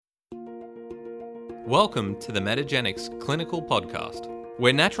Welcome to the Metagenics Clinical Podcast,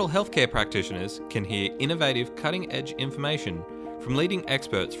 where natural healthcare practitioners can hear innovative, cutting-edge information from leading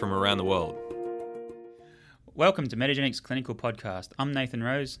experts from around the world. Welcome to Metagenics Clinical Podcast. I'm Nathan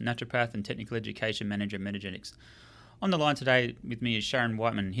Rose, naturopath and technical education manager at Metagenics. On the line today with me is Sharon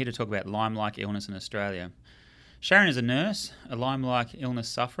Whiteman, here to talk about Lyme-like illness in Australia. Sharon is a nurse, a Lyme-like illness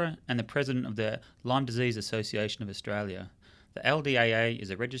sufferer, and the president of the Lyme Disease Association of Australia. The LDAA is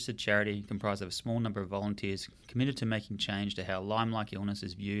a registered charity comprised of a small number of volunteers committed to making change to how Lyme-like illness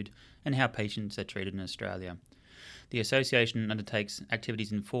is viewed and how patients are treated in Australia. The association undertakes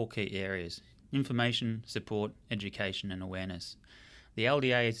activities in 4 key areas: information, support, education and awareness. The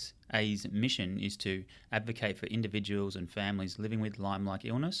LDAA's mission is to advocate for individuals and families living with Lyme-like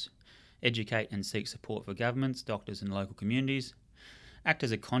illness, educate and seek support for governments, doctors and local communities, act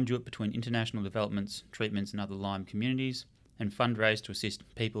as a conduit between international developments, treatments and other Lyme communities, and fundraise to assist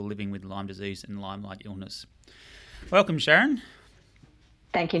people living with Lyme disease and Lyme-like illness. Welcome, Sharon.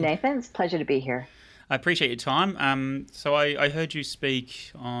 Thank you, Nathan. It's a pleasure to be here. I appreciate your time. So I heard you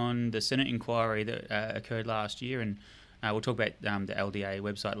speak on the Senate inquiry that occurred last year, and we'll talk about the LDA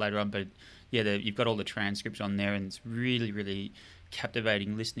website later on, but yeah, you've got all the transcripts on there, and it's really, really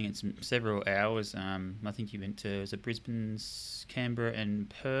captivating listening. It's several hours. I think you went to Brisbane, Canberra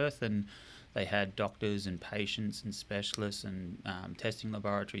and Perth, and they had doctors and patients and specialists and testing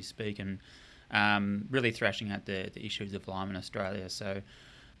laboratories speak, and really thrashing out the issues of Lyme in Australia. So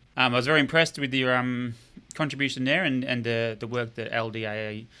I was very impressed with your contribution there and the work that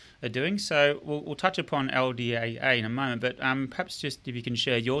LDAA are doing. So we'll touch upon LDAA in a moment, but perhaps just if you can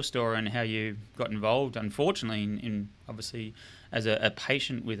share your story and how you got involved, unfortunately, in obviously as a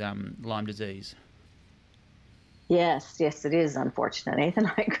patient with Lyme disease. Yes, it is unfortunate, Nathan.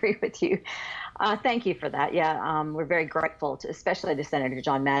 I agree with you. Thank you for that. Yeah, we're very grateful, especially to Senator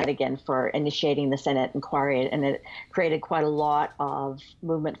John Madigan for initiating the Senate inquiry, and it created quite a lot of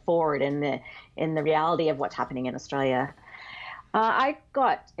movement forward in the reality of what's happening in Australia. I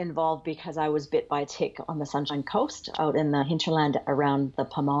got involved because I was bit by a tick on the Sunshine Coast out in the hinterland around the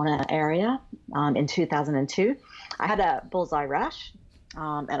Pomona area in 2002. I had a bullseye rash.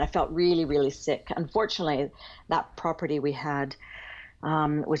 And I felt really, really sick. Unfortunately, that property we had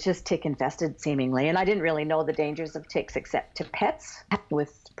was just tick infested seemingly. And I didn't really know the dangers of ticks except to pets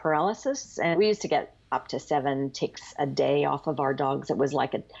with paralysis. And we used to get up to 7 ticks a day off of our dogs. It was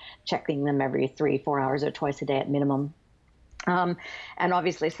like checking them every 3-4 hours or twice a day at minimum. And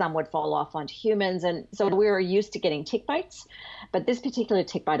obviously some would fall off onto humans. And so we were used to getting tick bites. But this particular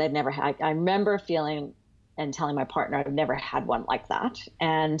tick bite I'd never had. I remember feeling and telling my partner I've never had one like that.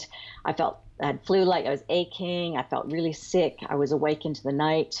 And I had flu-like, I was aching, I felt really sick, I was awake into the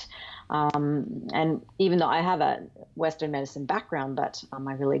night. And even though I have a Western medicine background, but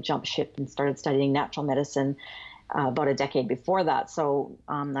I really jumped ship and started studying natural medicine about a decade before that. So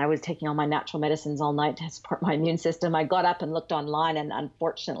I was taking all my natural medicines all night to support my immune system. I got up and looked online and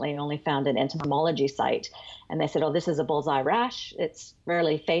unfortunately only found an entomology site. And they said, oh, this is a bullseye rash. It's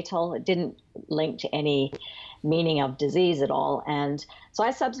rarely fatal. It didn't link to any meaning of disease at all. And so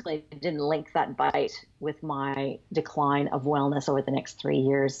I subsequently didn't link that bite with my decline of wellness over the next 3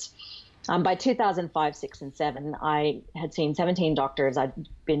 years. By 2005, 6, and 7, I had seen 17 doctors. I'd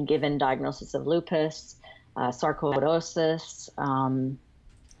been given diagnosis of lupus, sarcoidosis,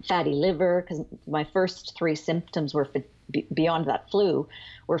 fatty liver, because my first 3 symptoms were beyond that flu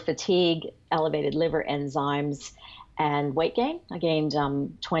were fatigue, elevated liver enzymes, and weight gain. I gained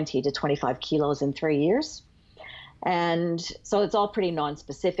 20 to 25 kilos in 3 years. And so it's all pretty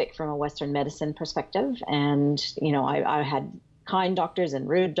non-specific from a Western medicine perspective. And, I had kind doctors and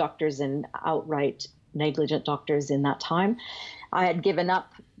rude doctors and outright negligent doctors in that time. I had given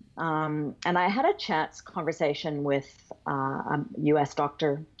up. And I had a chance conversation with a U.S.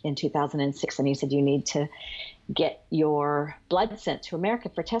 doctor in 2006, and he said, you need to get your blood sent to America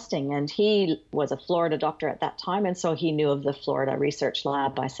for testing. And he was a Florida doctor at that time, and so he knew of the Florida Research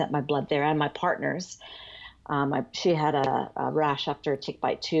Lab. I sent my blood there and my partner's. She had a rash after a tick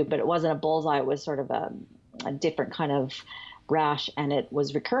bite too, but it wasn't a bullseye. It was sort of a different kind of rash, and it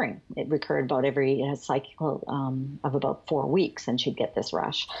was recurring. It recurred about every cycle of about 4 weeks, and she'd get this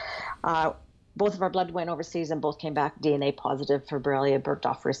rash. Both of our blood went overseas, and both came back DNA positive for Borrelia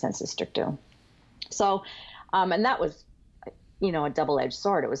burgdorferi sensu stricto. So, and that was, a double-edged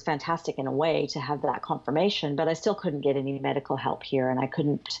sword. It was fantastic in a way to have that confirmation, but I still couldn't get any medical help here, and I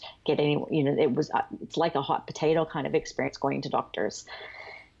couldn't get any. It's like a hot potato kind of experience going to doctors.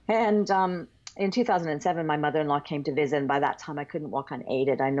 And in 2007, my mother-in-law came to visit, and by that time I couldn't walk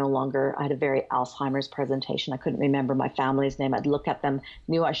unaided. I had a very Alzheimer's presentation. I couldn't remember my family's name. I'd look at them,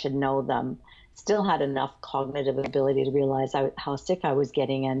 knew I should know them, still had enough cognitive ability to realize how sick I was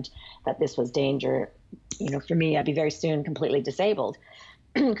getting and that this was danger. For me, I'd be very soon completely disabled.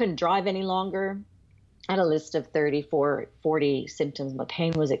 Couldn't drive any longer. I had a list of 40 symptoms. My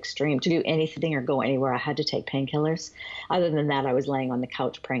pain was extreme. To do anything or go anywhere, I had to take painkillers. Other than that, I was laying on the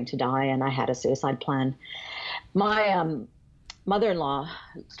couch praying to die, and I had a suicide plan. My mother-in-law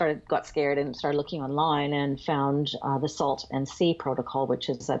got scared and started looking online and found the SALT and C protocol, which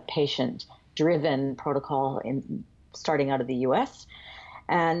is a patient-driven protocol starting out of the U.S.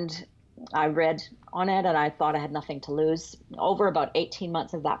 And I read on it, and I thought I had nothing to lose. Over about 18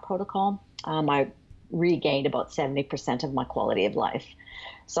 months of that protocol, I regained about 70% of my quality of life.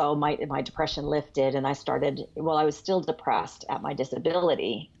 So my depression lifted, and I was still depressed at my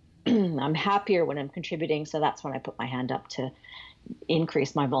disability. I'm happier when I'm contributing, so that's when I put my hand up to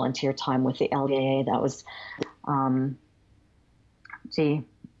increase my volunteer time with the LDA. That was,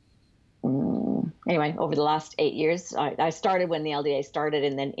 anyway, over the last 8 years, I started when the LDA started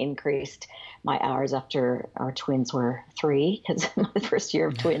and then increased my hours after our twins were 3, because the first year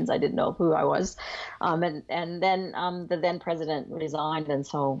of twins, I didn't know who I was. And then the then president resigned, and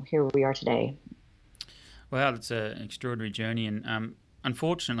so here we are today. Wow, that's an extraordinary journey, and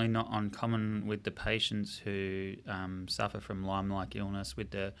unfortunately not uncommon with the patients who suffer from Lyme-like illness,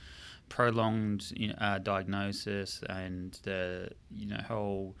 with the prolonged diagnosis and the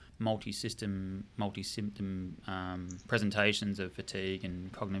whole multi-symptom presentations of fatigue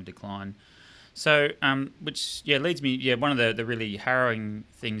and cognitive decline. So, which leads me, one of the really harrowing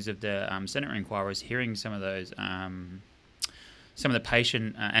things of the Senate inquiry is hearing some of those, some of the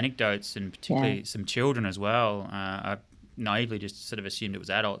patient anecdotes, and particularly some children as well. I naively just sort of assumed it was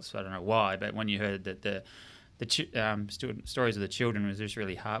adults. I don't know why, but when you heard that the stories of the children was just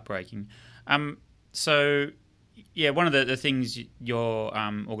really heartbreaking. So, one of the things your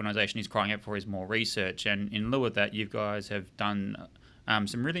organisation is crying out for is more research, and in lieu of that, you guys have done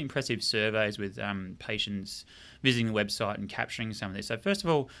some really impressive surveys with patients visiting the website and capturing some of this. So first of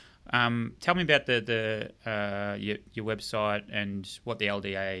all, tell me about your website and what the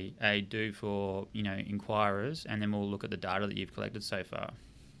LDA do for inquirers, and then we'll look at the data that you've collected so far.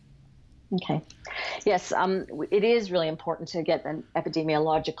 Okay. Yes, it is really important to get an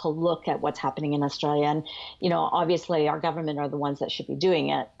epidemiological look at what's happening in Australia. And, obviously our government are the ones that should be doing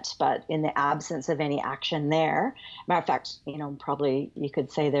it, but in the absence of any action there, matter of fact, probably you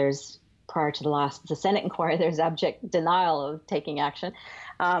could say prior to the Senate inquiry, there's abject denial of taking action.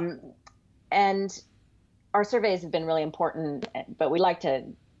 And our surveys have been really important, but we like to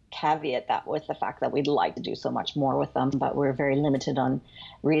caveat that with the fact that we'd like to do so much more with them, but we're very limited on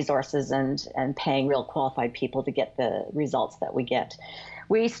resources and paying real qualified people to get the results that we get.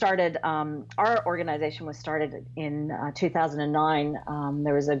 We started, our organization was started in 2009.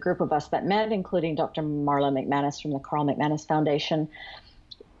 There was a group of us that met, including Dr. Marla McManus from the Carl McManus Foundation.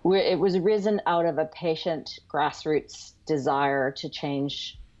 It was risen out of a patient grassroots desire to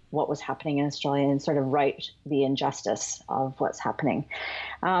change what was happening in Australia and sort of right the injustice of what's happening.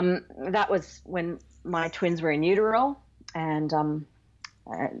 That was when my twins were in utero, and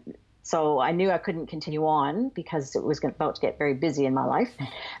so I knew I couldn't continue on because it was about to get very busy in my life.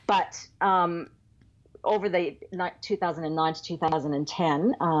 But over the 2009 to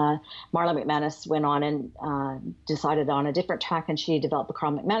 2010, Marla McManus went on and decided on a different track, and she developed the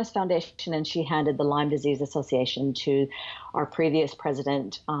Carl McManus Foundation, and she handed the Lyme Disease Association to our previous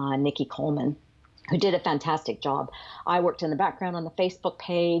president, Nikki Coleman, who did a fantastic job. I worked in the background on the Facebook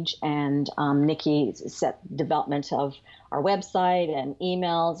page, and Nikki set development of our website and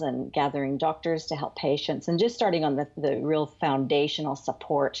emails and gathering doctors to help patients, and just starting on the real foundational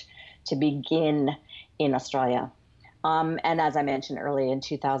support to begin in Australia. And as I mentioned earlier, in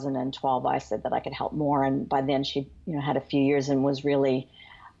 2012, I said that I could help more. And by then she had a few years and was really,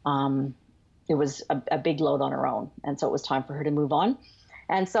 it was a big load on her own. And so it was time for her to move on.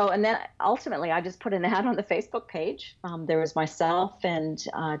 And then ultimately I just put an ad on the Facebook page. There was myself and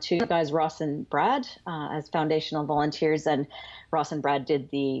 2 guys, Ross and Brad, as foundational volunteers. And Ross and Brad did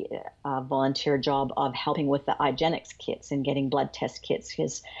the volunteer job of helping with the IGeneX kits and getting blood test kits,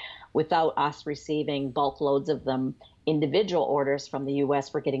 because without us receiving bulk loads of them, individual orders from the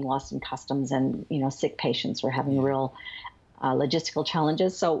U.S. were getting lost in customs, and sick patients were having real logistical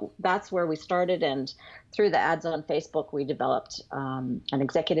challenges. So that's where we started, and through the ads on Facebook, we developed an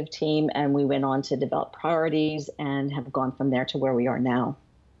executive team, and we went on to develop priorities and have gone from there to where we are now.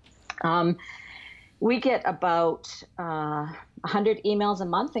 We get about 100 emails a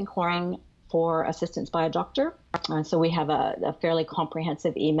month inquiring for assistance by a doctor. So we have a fairly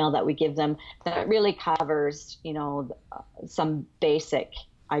comprehensive email that we give them that really covers, some basic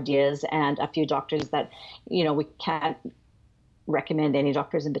ideas and a few doctors that, we can't recommend any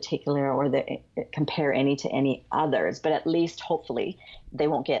doctors in particular or compare any to any others, but at least hopefully they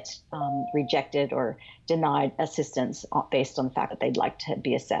won't get rejected or denied assistance based on the fact that they'd like to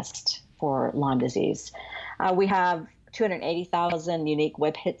be assessed for Lyme disease. We have 280,000 unique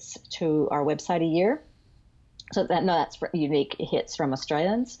web hits to our website a year. So that's for unique hits from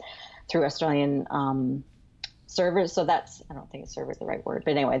Australians through Australian servers. So I don't think server is the right word,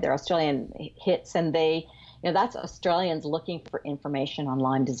 but anyway, they're Australian hits, and that's Australians looking for information on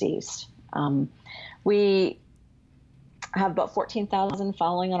Lyme disease. We have about 14,000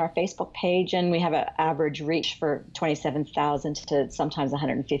 following on our Facebook page, and we have an average reach for 27,000 to sometimes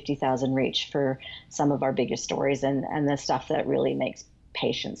 150,000 reach for some of our biggest stories and the stuff that really makes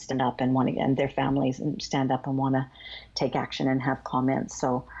patients stand up and and their families stand up and want to take action and have comments.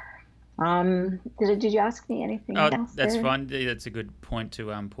 So did you ask me anything else? That's there? fine. That's a good point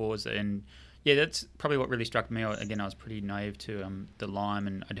to pause. And yeah, that's probably what really struck me. Again, I was pretty naive to the Lyme,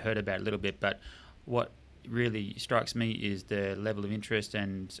 and I'd heard about it a little bit, but what really strikes me is the level of interest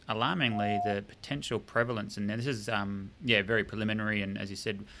and, alarmingly, the potential prevalence. And this is very preliminary, and as you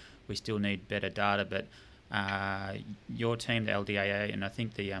said, we still need better data, but your team, the LDAA, and I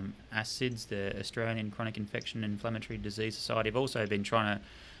think the ACIDS, the Australian Chronic Infection and Inflammatory Disease Society, have also been trying to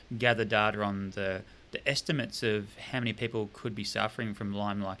gather data on the estimates of how many people could be suffering from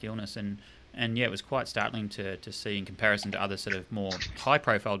Lyme-like illness, and yeah, it was quite startling to see in comparison to other sort of more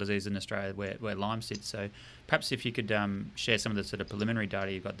high-profile diseases in Australia where Lyme sits. So perhaps if you could share some of the sort of preliminary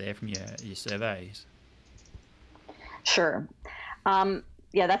data you've got there from your surveys. Sure.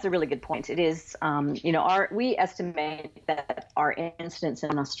 Yeah, that's a really good point. It is, we estimate that our incidence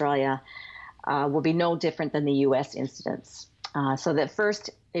in Australia will be no different than the U.S. incidence. So that first,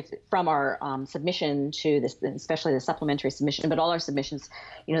 from our submission to this, especially the supplementary submission, but all our submissions,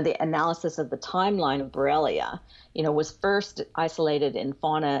 the analysis of the timeline of Borrelia, was first isolated in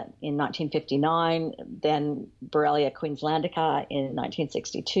fauna in 1959, then Borrelia queenslandica in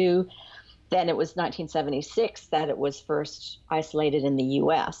 1962. Then it was 1976 that it was first isolated in the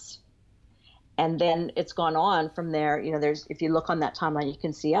U.S. And then it's gone on from there. If you look on that timeline, you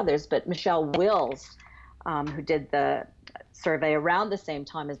can see others. But Michelle Wills, who did the survey around the same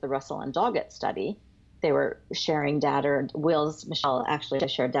time as the Russell and Doggett study, they were sharing data. Michelle actually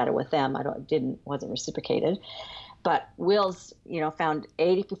shared data with them. Wasn't reciprocated. But Wills, found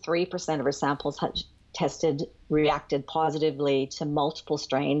 83% of her samples reacted positively to multiple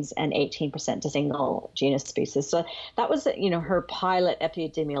strains and 18% to single genus species. So that was, her pilot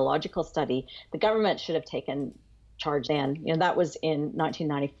epidemiological study. The government should have taken charge then. That was in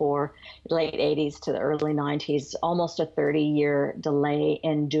 1994, late 80s to the early 90s, almost a 30-year delay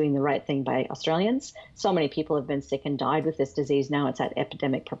in doing the right thing by Australians. So many people have been sick and died with this disease. Now it's at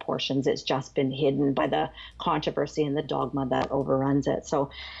epidemic proportions. It's just been hidden by the controversy and the dogma that overruns it. So,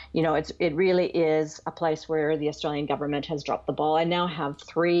 it really is a place where the Australian government has dropped the ball. I now have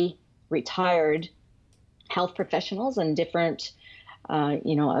 3 retired health professionals and different a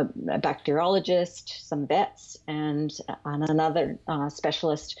bacteriologist, some vets, and another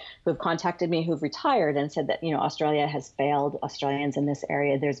specialist who have contacted me who've retired and said that, Australia has failed Australians in this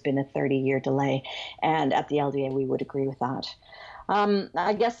area. There's been a 30-year delay. And at the LDA, we would agree with that.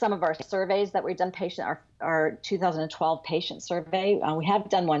 I guess some of our surveys that we've done, our 2012 patient survey, we have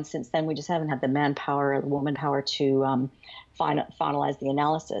done one since then. We just haven't had the manpower or the womanpower to finalize the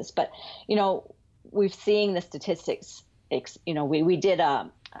analysis. But, we've seen the statistics. We did a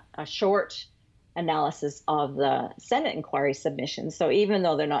short analysis of the Senate inquiry submissions. So even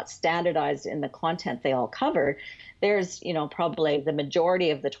though they're not standardized in the content they all cover, there's, probably the majority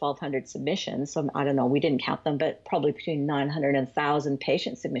of the 1,200 submissions. So I don't know, we didn't count them, but probably between 900 and 1,000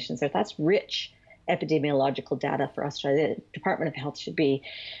 patient submissions. So that's rich epidemiological data for Australia. The Department of Health should be,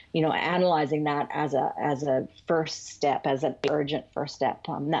 analyzing that as a first step, as an urgent first step.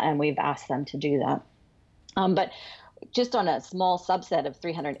 And we've asked them to do that. But just on a small subset of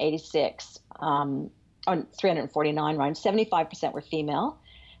 386, on 349 rounds, 75% were female,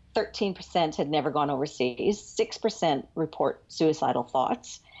 13% had never gone overseas, 6% report suicidal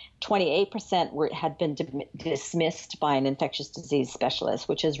thoughts, 28% had been dismissed by an infectious disease specialist,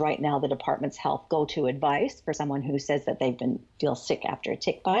 which is right now the department's health go-to advice for someone who says that they've feel sick after a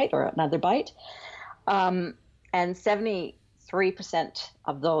tick bite or another bite. And 73%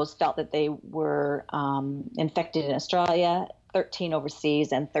 of those felt that they were infected in Australia. 13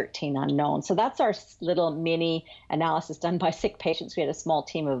 overseas, and 13 unknown. So that's our little mini analysis done by sick patients. We had a small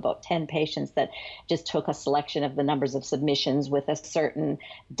team of about 10 patients that just took a selection of the numbers of submissions with a certain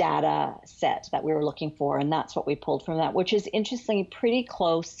data set that we were looking for. And that's what we pulled from that, which is interestingly pretty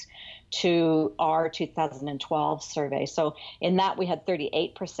close to our 2012 survey. So in that, we had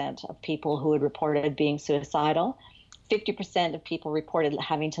 38% of people who had reported being suicidal. 50% of people reported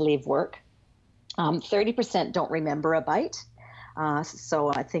having to leave work. 30% don't remember a bite.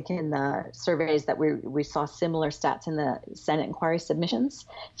 So I think in the surveys that we saw similar stats in the Senate inquiry submissions.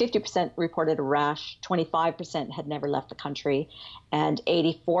 50% reported a rash, 25% had never left the country, and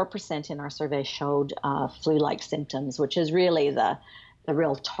 84% in our survey showed flu-like symptoms, which is really the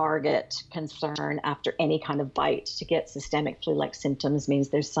real target concern after any kind of bite. To get systemic flu-like symptoms means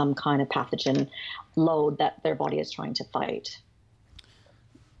there's some kind of pathogen load that their body is trying to fight.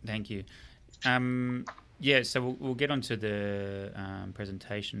 Thank you. So we'll get onto the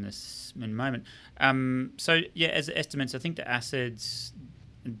presentation in a moment. As estimates, I think the acids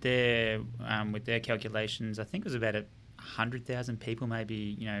there, with their calculations, I think it was about 100,000 people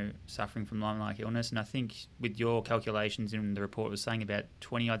maybe, suffering from Lyme-like illness. And I think with your calculations in the report, it was saying about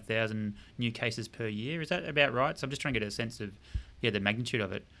 20-odd thousand new cases per year. Is that about right? So I'm just trying to get a sense of, the magnitude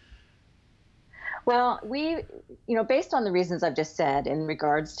of it. Well, we, based on the reasons I've just said in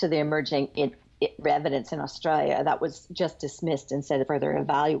regards to the emerging evidence in Australia that was just dismissed instead of further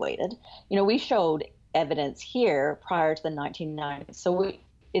evaluated, we showed evidence here prior to the 1990s. So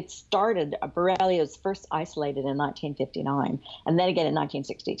it started, Borrelia was first isolated in 1959 and then again in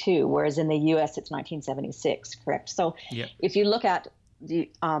 1962, whereas in the US it's 1976, correct? So if you look at the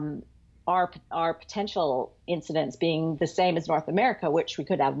our potential incidence being the same as North America, which we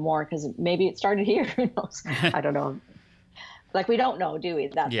could have more because maybe it started here, who knows? I don't know. Like, we don't know, do we?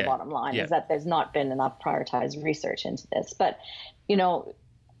 That's the bottom line, is that there's not been enough prioritized research into this. But,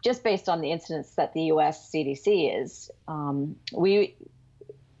 just based on the incidence that the US CDC is, we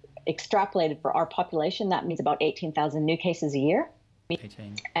extrapolated for our population, that means about 18,000 new cases a year.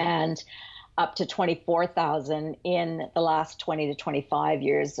 18. And up to 24,000 in the last 20 to 25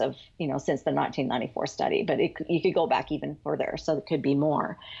 years of, since the 1994 study. But you could go back even further, so it could be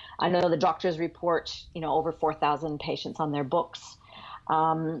more. I know the doctors report, over 4,000 patients on their books.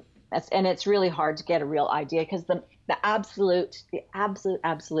 And it's really hard to get a real idea because the absolute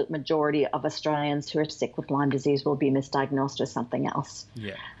majority of Australians who are sick with Lyme disease will be misdiagnosed with something else.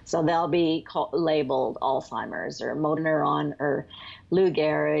 Yeah. So they'll be labeled Alzheimer's or motor neuron or Lou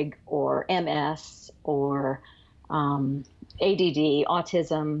Gehrig or MS or ADD,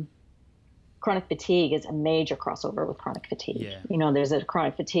 autism. Chronic fatigue is a major crossover with chronic fatigue. Yeah. There's a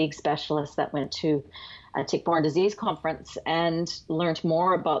chronic fatigue specialist that went to a tick-borne disease conference and learned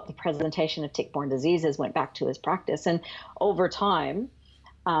more about the presentation of tick-borne diseases, went back to his practice. And over time,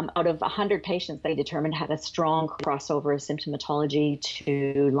 out of 100 patients they determined had a strong crossover of symptomatology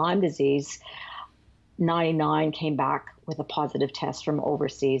to Lyme disease, 99 came back with a positive test from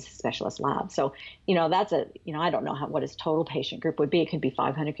overseas specialist lab. So, that's I don't know what his total patient group would be. It could be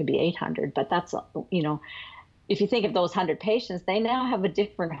 500, it could be 800, but that's, if you think of those 100 patients, they now have a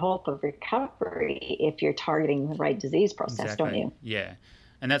different hope of recovery if you're targeting the right disease process, don't you? Yeah.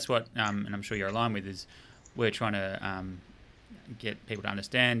 And that's what, and I'm sure you're aligned with, is we're trying to get people to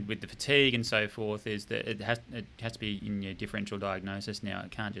understand with the fatigue and so forth, is that it has to be in your differential diagnosis now.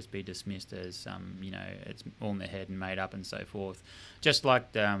 It can't just be dismissed as it's all in the head and made up and so forth. Just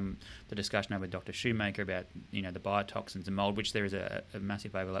like the discussion over with Dr. Shoemaker about the biotoxins and mold, which there is a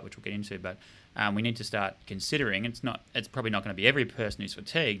massive overlap, which we'll get into, but we need to start considering it's probably not going to be every person who's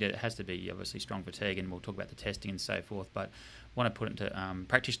fatigued. It has to be obviously strong fatigue, and we'll talk about the testing and so forth, but want to put it into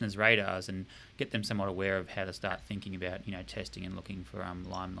practitioners' radars and get them somewhat aware of how to start thinking about testing and looking for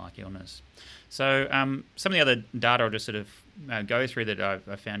Lyme-like illness. So some of the other data I'll just sort of go through that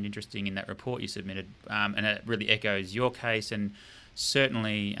I found interesting in that report you submitted, and it really echoes your case, and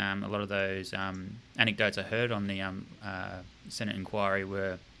certainly a lot of those anecdotes I heard on the Senate inquiry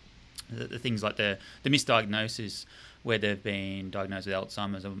were the things like the misdiagnosis where they've been diagnosed with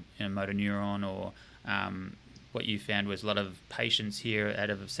Alzheimer's or motor neuron, or what you found was a lot of patients here, out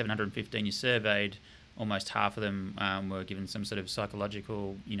of 715 you surveyed, almost half of them were given some sort of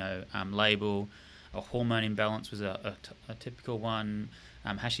psychological, label. A hormone imbalance was a typical one.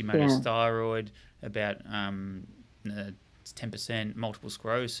 Hashimoto's thyroid, about 10%. Multiple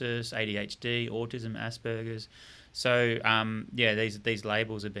sclerosis, ADHD, autism, Asperger's. So these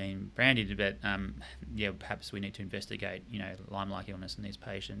labels have been branded, but perhaps we need to investigate Lyme-like illness in these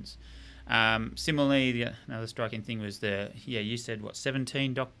patients. Similarly, another striking thing was you said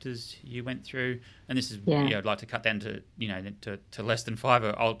 17 doctors you went through, and this is I'd like to cut down to to less than 5.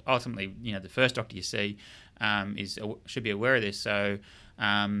 Or ultimately, the first doctor you see should be aware of this. So,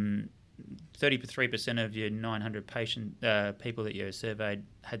 33% of your 900 people that you surveyed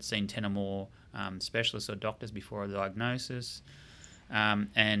had seen 10 or more specialists or doctors before a diagnosis,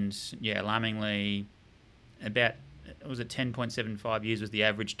 and alarmingly, about 10.75 years was the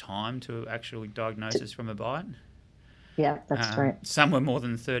average time to actual diagnosis from a bite. Yeah, that's right. Some were more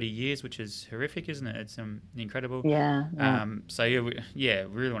than 30 years, which is horrific, isn't it? It's incredible. Yeah. We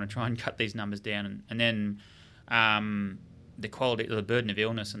really want to try and cut these numbers down, and then the burden of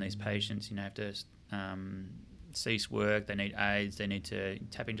illness in these patients. Have to cease work. They need aids. They need to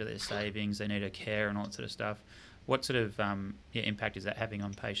tap into their savings. They need a care and all that sort of stuff. What sort of impact is that having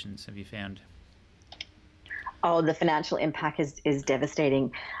on patients? Have you found? Oh, the financial impact is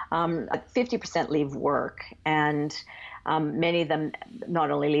devastating. 50% leave work, and many of them not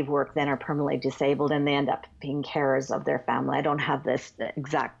only leave work, then are permanently disabled, and they end up being carers of their family. I don't have the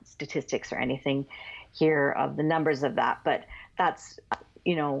exact statistics or anything here of the numbers of that, but that's,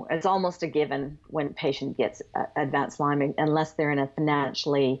 it's almost a given when a patient gets advanced Lyme, unless they're in a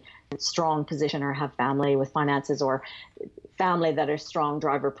financially strong position or have family with finances or family that are strong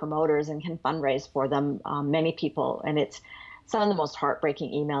driver promoters and can fundraise for them. Many people, and it's some of the most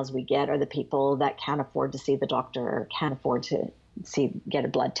heartbreaking emails we get are the people that can't afford to see the doctor or can't afford to get a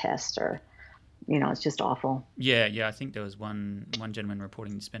blood test, or it's just awful. Yeah. I think there was one gentleman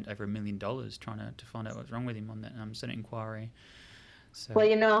reporting he spent over $1 million trying to find out what's wrong with him on that Senate inquiry. So.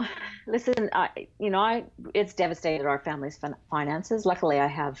 Well, listen, it's devastated our family's finances. Luckily, I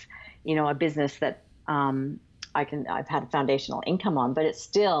have, a business that I've had foundational income on, but it's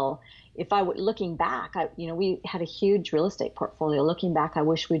still, looking back, we had a huge real estate portfolio. Looking back, I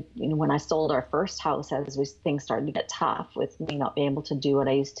wish when I sold our first house, as things started to get tough with me not being able to do what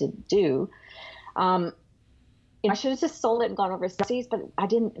I used to do, I should have just sold it and gone overseas, but I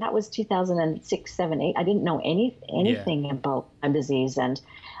didn't. That was 2006, 7, 8. I didn't know anything about Lyme disease, and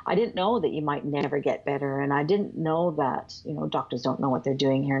I didn't know that you might never get better, and I didn't know that doctors don't know what they're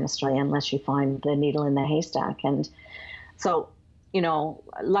doing here in Australia unless you find the needle in the haystack. And so,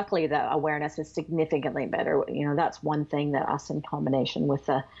 luckily the awareness is significantly better. That's one thing that us, in combination with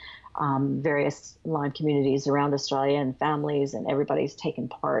the various Lyme communities around Australia and families and everybody's taken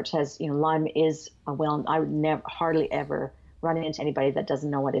part, has, Lyme is I would hardly ever run into anybody that doesn't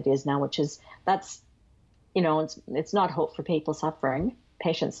know what it is now, it's not hope for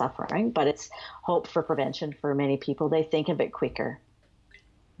patient suffering, but it's hope for prevention for many people. They think of it quicker.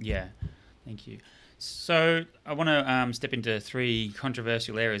 Yeah, thank you. So I want to step into 3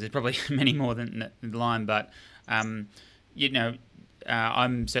 controversial areas. There's probably many more than Lyme, but I'm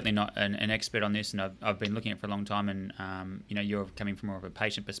certainly not an expert on this, and I've been looking at it for a long time, and you're coming from more of a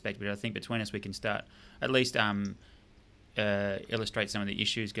patient perspective. But I think between us we can start at least illustrate some of the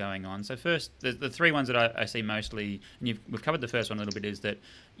issues going on. So first, the 3 ones that I see mostly, and we've covered the first one a little bit, is that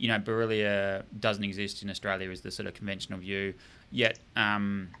Borrelia doesn't exist in Australia is the sort of conventional view. Yet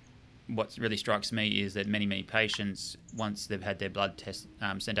what really strikes me is that many patients, once they've had their blood tests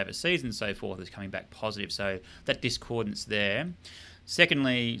sent overseas and so forth, is coming back positive. So that discordance there.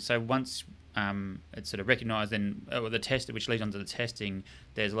 Secondly, so once it's sort of recognised, then the test, which leads on to the testing,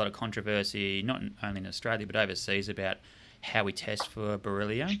 there's a lot of controversy, not only in Australia but overseas, about how we test for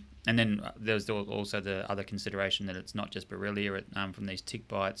Borrelia. And then there's also the other consideration that it's not just Borrelia from these tick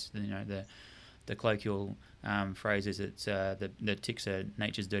bites. The colloquial phrase is it's the ticks are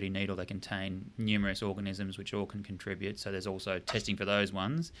nature's dirty needle. They contain numerous organisms which all can contribute. So there's also testing for those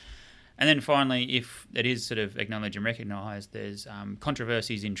ones. And then finally, if it is sort of acknowledged and recognised, there's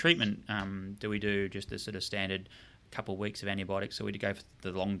controversies in treatment. Do we do just the sort of standard couple of weeks of antibiotics, or we go for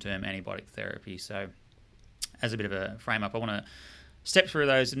the long-term antibiotic therapy? So as a bit of a frame-up, I want to step through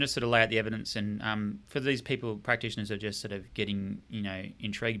those and just sort of lay out the evidence. And for these people, practitioners are just sort of getting,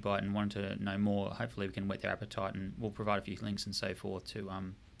 intrigued by it and wanting to know more, hopefully we can whet their appetite, and we'll provide a few links and so forth to,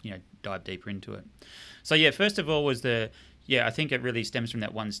 dive deeper into it. So, first of all was I think it really stems from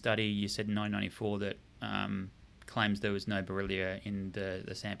that one study you said in 1994 that claims there was no Borrelia in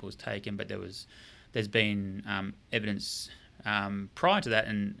the samples taken, but there's been evidence prior to that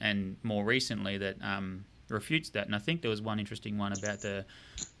and more recently that refutes that. And I think there was one interesting one about the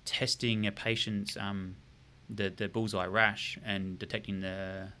testing a patient's the bullseye rash and detecting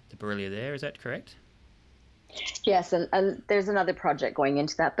the Borrelia there. Is that correct? Yes, and there's another project going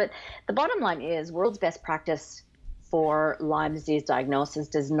into that. But the bottom line is world's best practice for Lyme disease diagnosis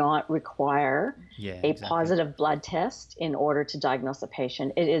does not require a positive blood test in order to diagnose a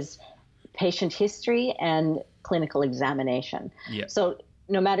patient. It is patient history and clinical examination. Yeah. So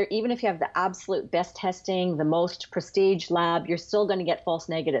no matter, even if you have the absolute best testing, the most prestige lab, you're still going to get false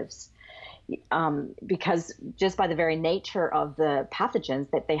negatives. Because just by the very nature of the pathogens,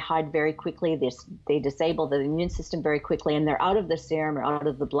 that they hide very quickly, they disable the immune system very quickly, and they're out of the serum or out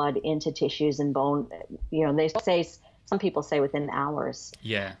of the blood into tissues and bone. They say, some people say within hours.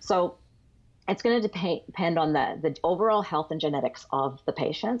 Yeah. So it's going to depend on the overall health and genetics of the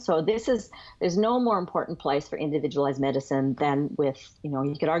patient. So there's no more important place for individualized medicine than with,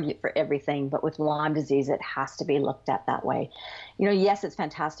 you could argue for everything, but with Lyme disease, it has to be looked at that way. Yes, it's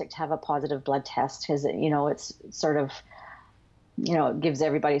fantastic to have a positive blood test because, it's sort of, it gives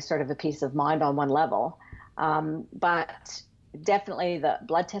everybody sort of a peace of mind on one level. But definitely the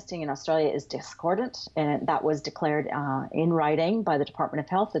blood testing in Australia is discordant, and that was declared in writing by the Department of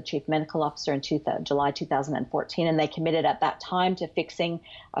Health, the Chief Medical Officer, in July 2014, and they committed at that time to fixing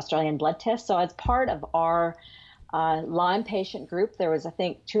Australian blood tests. So as part of our Lyme patient group, there was, I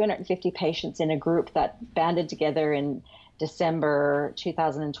think, 250 patients in a group that banded together in December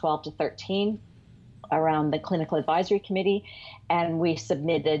 2012 to 13 around the Clinical Advisory Committee, and we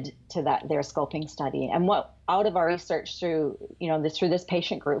submitted to their scoping study. And what out of our research through this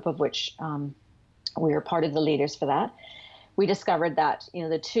patient group, of which we were part of the leaders for that, we discovered that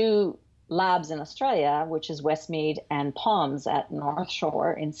the two labs in Australia, which is Westmead and POMS at North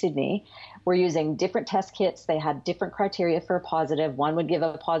Shore in Sydney, were using different test kits. They had different criteria for a positive. One would give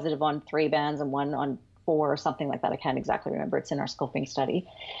a positive on 3 bands and one on 4 or something like that. I can't exactly remember. It's in our scoping study.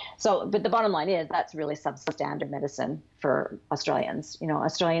 So, but the bottom line is that's really substandard medicine for Australians.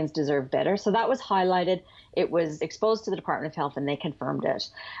 Australians deserve better. So that was highlighted. It was exposed to the Department of Health, and they confirmed it.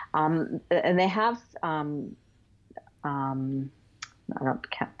 And they have, the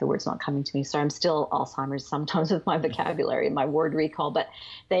word's not coming to me. Sorry, I'm still Alzheimer's sometimes with my vocabulary and my word recall, but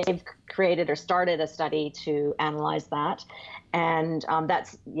they've created or started a study to analyze that. And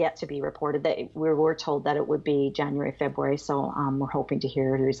that's yet to be reported. We were told that it would be January, February. So we're hoping to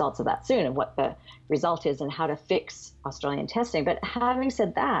hear the results of that soon and what the result is and how to fix Australian testing. But having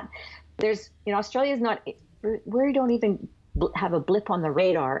said that, Australia is not, we don't even have a blip on the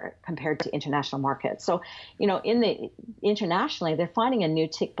radar compared to international markets. So, internationally, they're finding a new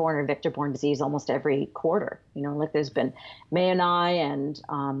tick-borne or vector-borne disease almost every quarter. Like there's been Mayonnaise and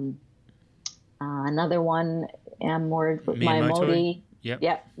another one, Miyamotoi.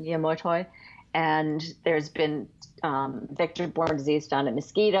 Yep, Miyamotoi. And there's been vector-borne disease found in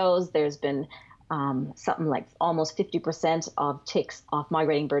mosquitoes. There's been something like almost 50% of ticks off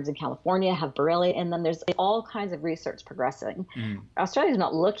migrating birds in California have Borrelia in them. There's all kinds of research progressing. Australia's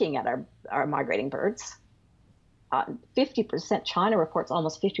not looking at our migrating birds. 50%, China reports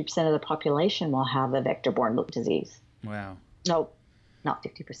almost 50% of the population will have a vector-borne disease. Wow. No, not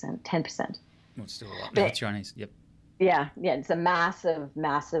 50%, 10%. Well, it's still a lot. No, Chinese, yep. Yeah, it's a massive,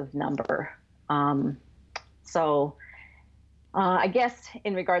 massive number. I guess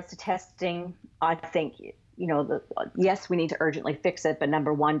in regards to testing, I think, yes, we need to urgently fix it. But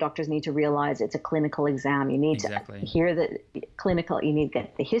number one, doctors need to realize it's a clinical exam. You need to hear the clinical, you need to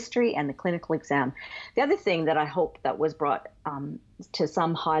get the history and the clinical exam. The other thing that I hope that was brought to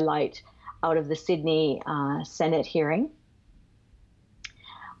some highlight out of the Sydney Senate hearing,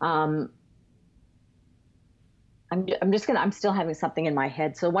 I'm still having something in my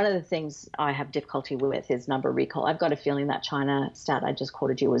head. So one of the things I have difficulty with is number recall. I've got a feeling that China stat I just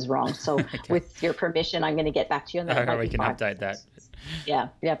quoted you was wrong. So with your permission, I'm going to get back to you on that. Oh, we can update that. Yeah,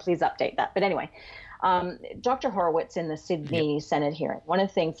 please update that. But anyway, Dr. Horowitz in the Sydney Senate hearing, one of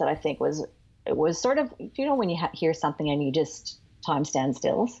the things that I think was sort of, when you hear something and you just, time stands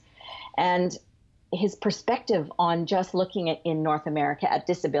still. And his perspective on just looking at in North America at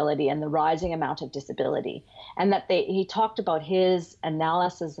disability and the rising amount of disability, and that he talked about his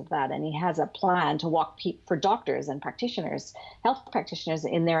analysis of that, and he has a plan to walk for doctors and practitioners, health practitioners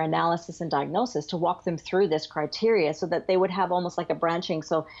in their analysis and diagnosis, to walk them through this criteria so that they would have almost like a branching.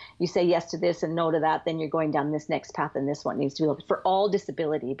 So you say yes to this and no to that, then you're going down this next path, and this one needs to be looked for all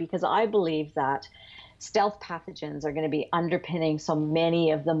disability, because I believe that stealth pathogens are going to be underpinning so many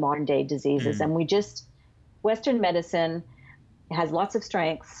of the modern day diseases. And Western medicine has lots of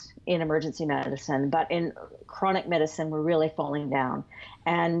strengths in emergency medicine, but in chronic medicine, we're really falling down.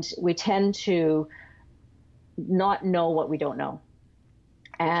 And we tend to not know what we don't know.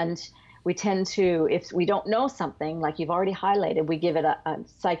 And we tend to, if we don't know something, like you've already highlighted, we give it a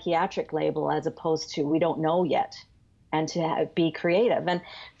psychiatric label as opposed to we don't know yet. And to be creative. And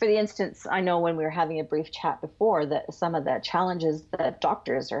for the instance, I know when we were having a brief chat before that some of the challenges that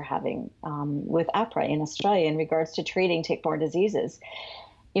doctors are having with APRA in Australia in regards to treating tick-borne diseases.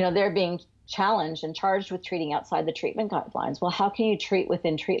 they're being challenged and charged with treating outside the treatment guidelines. Well, how can you treat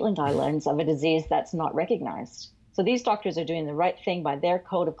within treatment guidelines of a disease that's not recognized? So these doctors are doing the right thing by their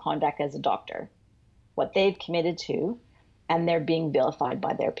code of conduct as a doctor, what they've committed to, and they're being vilified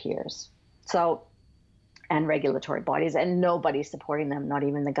by their peers. So, and regulatory bodies, and nobody's supporting them, not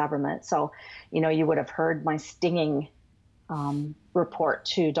even the government. So, you would have heard my stinging report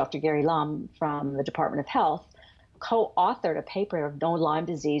to Dr. Gary Lum from the Department of Health, co-authored a paper of no Lyme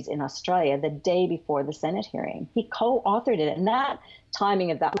disease in Australia the day before the Senate hearing. He co-authored it, and that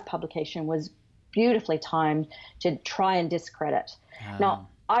timing of that publication was beautifully timed to try and discredit. Now,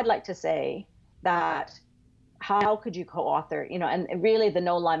 I'd like to say that how could you co-author, and really the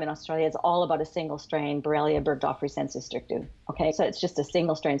no Lyme in Australia is all about a single strain, Borrelia burgdorferi stricto. Okay, so it's just a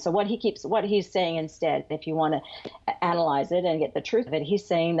single strain. So what he's saying instead, if you want to analyze it and get the truth of it, he's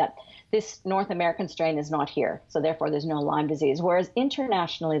saying that this North American strain is not here, so therefore there's no Lyme disease. Whereas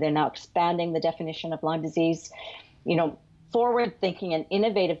internationally, they're now expanding the definition of Lyme disease. Forward-thinking and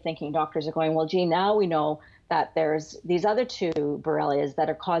innovative-thinking doctors are going, well, gee, now we know that there's these other two Borrelias that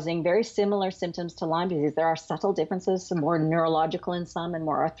are causing very similar symptoms to Lyme disease. There are subtle differences, some more neurological in some and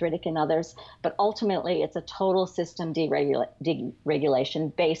more arthritic in others, but ultimately it's a total system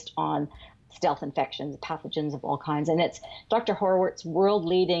deregulation based on stealth infections, pathogens of all kinds. And it's Dr. Horwitz,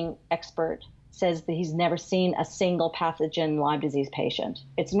 world-leading expert, says that he's never seen a single pathogen Lyme disease patient.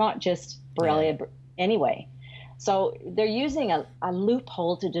 It's not just Borrelia anyway. So they're using a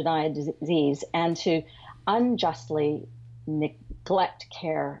loophole to deny a disease and to unjustly neglect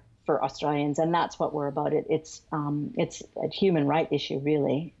care for Australians, and that's what we're about. It's a human right issue,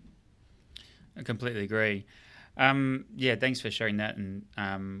 really. I completely agree. Thanks for sharing that, and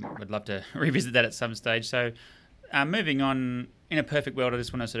I'd love to revisit that at some stage. So, moving on, in a perfect world, I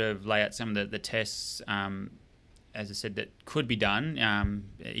just want to sort of lay out some of the tests, as I said, that could be done,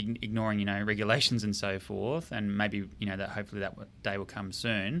 ignoring regulations and so forth, and maybe that hopefully that day will come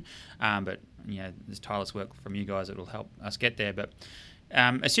soon. But there's tireless work from you guys that will help us get there. But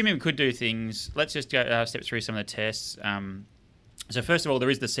assuming we could do things, let's just go step through some of the tests. So first of all, there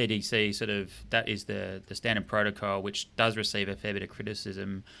is the CDC that is the standard protocol, which does receive a fair bit of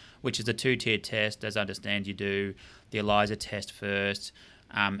criticism, which is a 2-tiered test. As I understand, you do the ELISA test first,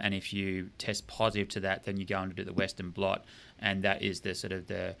 and if you test positive to that, then you go on to do the Western blot, and that is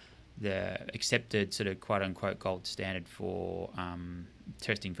the accepted quote unquote gold standard for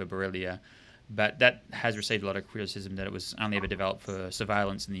testing for Borrelia. But that has received a lot of criticism that it was only ever developed for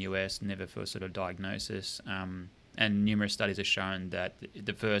surveillance in the US, never for diagnosis. And numerous studies have shown that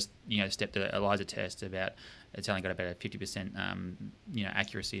the first step to the ELISA test, it's only got about a 50%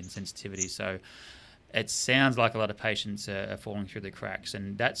 accuracy and sensitivity. So it sounds like a lot of patients are falling through the cracks,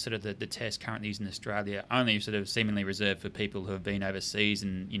 and that's the test currently used in Australia, only seemingly reserved for people who have been overseas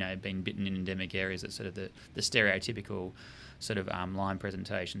and been bitten in endemic areas. That's the stereotypical Lyme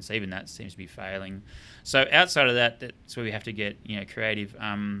presentation. So even that seems to be failing. So outside of that, that's where we have to get creative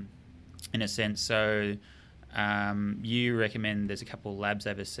in a sense. So you recommend there's a couple of labs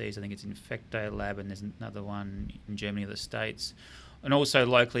overseas. I think it's Infecto Lab, and there's another one in Germany or the States. And also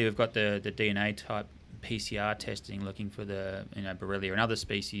locally, we've got the DNA type PCR testing, looking for the Borrelia and other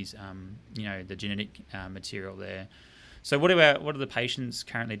species, the genetic material there. So what are the patients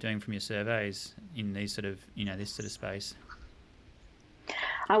currently doing from your surveys in these this space?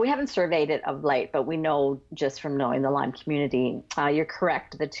 We haven't surveyed it of late, but we know just from knowing the Lyme community. You're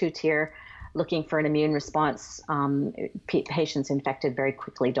correct. The 2-tier, looking for an immune response. Patients infected very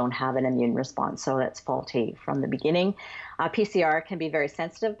quickly don't have an immune response, so that's faulty from the beginning. PCR can be very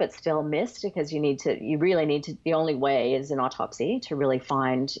sensitive, but still missed because you really need to. The only way is an autopsy to really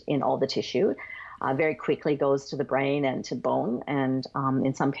find in all the tissue. Very quickly goes to the brain and to bone, and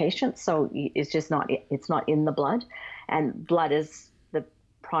in some patients, so it's just not. It's not in the blood, and blood is the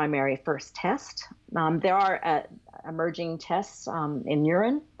primary first test. There are emerging tests in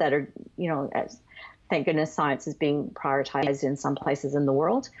urine that are, thank goodness science is being prioritized in some places in the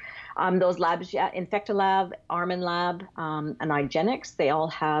world. Those labs, Infecto Lab, Armin Lab, and IGeneX, they all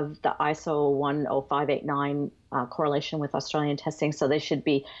have the ISO 10589 correlation with Australian testing, so they should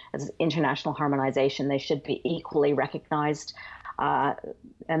be, as international harmonization, they should be equally recognized.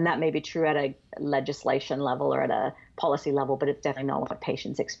 And that may be true at a legislation level or at a policy level, but it's definitely not what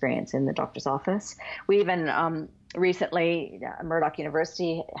patients experience in the doctor's office. We even recently, Murdoch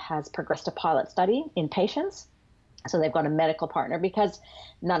University has progressed a pilot study in patients. So they've got a medical partner because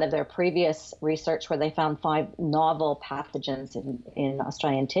none of their previous research where they found 5 novel pathogens in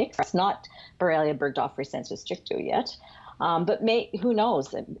Australian ticks. It's not Borrelia burgdorferi stricto yet. But who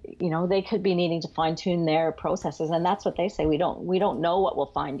knows? They could be needing to fine tune their processes, and that's what they say. We don't know what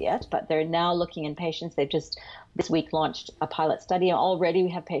we'll find yet, but they're now looking in patients. They've just this week launched a pilot study. Already, we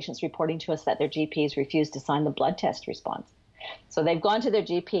have patients reporting to us that their GPs refused to sign the blood test response. So they've gone to their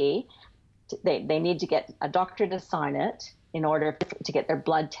GP. They need to get a doctor to sign it in order to get their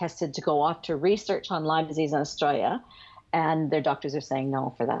blood tested to go off to research on Lyme disease in Australia, and their doctors are saying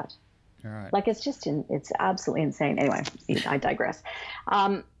no for that. All right. Like it's absolutely insane. Anyway, I digress.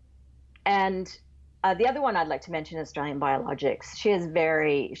 And the other one I'd like to mention is Australian Biologics.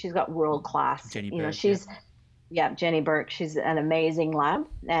 She's got world class. Jenny Burke, Jenny Burke. She's an amazing lab,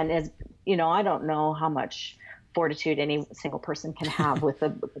 and I don't know how much fortitude any single person can have with the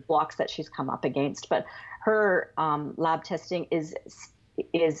blocks that she's come up against, but her lab testing is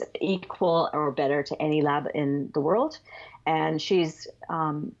equal or better to any lab in the world, and she's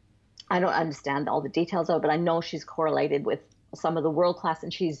I don't understand all the details of it, but I know she's correlated with some of the world-class,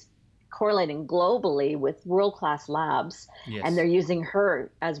 and she's correlating globally with world-class labs, yes. And they're using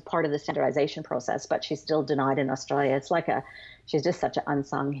her as part of the standardization process, but she's still denied in Australia. It's like she's just such an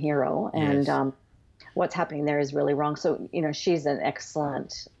unsung hero, and yes. What's happening there is really wrong. So, she's an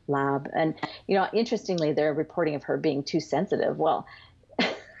excellent lab. And, interestingly, they're reporting of her being too sensitive. Well,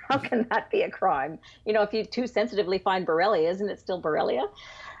 how can that be a crime? If you too sensitively find Borrelia, isn't it still Borrelia?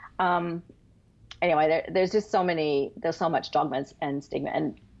 Anyway, there's just there's so much dogma and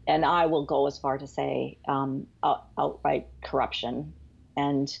stigma, and I will go as far to say outright corruption.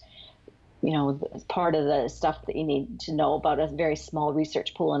 And, part of the stuff that you need to know about a very small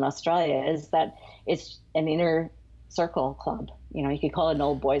research pool in Australia is that it's an inner circle club. You could call it an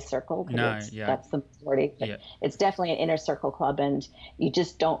old boys circle. That's the majority. But it's definitely an inner circle club, and you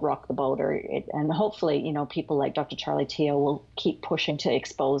just don't rock the boat. And hopefully, people like Dr. Charlie Teo will keep pushing to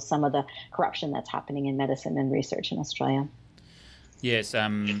expose some of the corruption that's happening in medicine and research in Australia. Yes,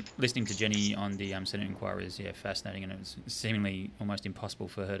 listening to Jenny on the Senate inquiry is fascinating, and it was seemingly almost impossible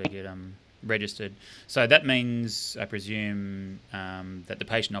for her to get registered. So that means, I presume, that the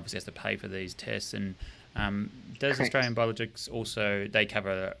patient obviously has to pay for these tests. And does Correct. Australian Biologics also, they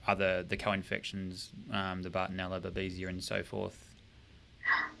cover the co-infections, the Bartonella, Babesia, and so forth?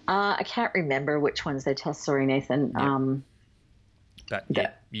 I can't remember which ones they test. Sorry, Nathan. But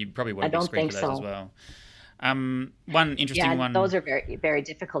you probably want I to be don't screened think for those so. as well. One interesting one. Those are very, very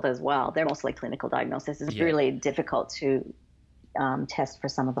difficult as well. They're mostly clinical diagnosis. It's really difficult to test for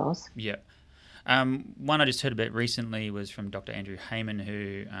some of those. Yeah. One I just heard about recently was from Dr. Andrew Heyman,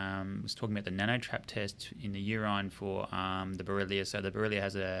 who was talking about the nanotrap test in the urine for the Borrelia. So the Borrelia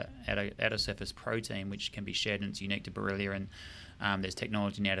has a outer surface protein which can be shared, and it's unique to Borrelia. And there's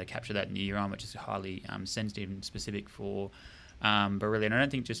technology now to capture that in the urine, which is highly sensitive and specific for Borrelia. And I don't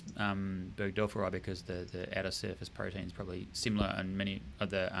think just Burgdorferi, because the outer surface protein is probably similar in many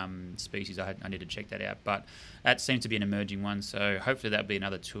of the species. I need to check that out. But that seems to be an emerging one. So hopefully that'll be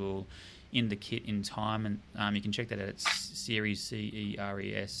another tool in the kit in time. And you can check that out at Ceres,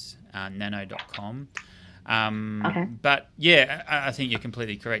 CERES, nano.com. Okay. But yeah, I think you're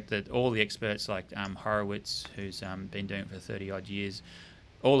completely correct that all the experts like Horowitz, who's been doing it for 30 odd years,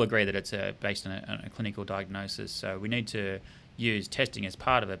 all agree that it's based on a clinical diagnosis. So we need to use testing as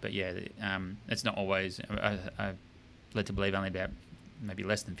part of it. But yeah, it's not always. I've led to believe only about maybe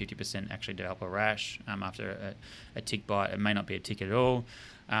less than 50% actually develop a rash after a tick bite. It may not be a tick at all,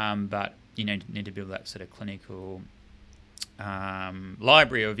 but you need to build that sort of clinical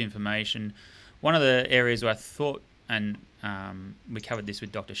library of information. One of the areas where I thought, and we covered this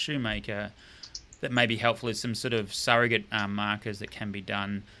with Dr. Shoemaker, that may be helpful is some sort of surrogate markers that can be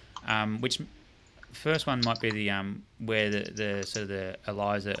done, which first one might be the where the sort of the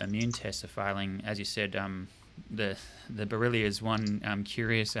ELISA immune tests are failing. As you said, the Borrelia is one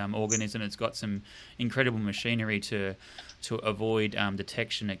curious organism. It's got some incredible machinery to avoid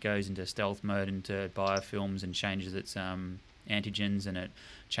detection. It goes into stealth mode, into biofilms, and changes its antigens, and it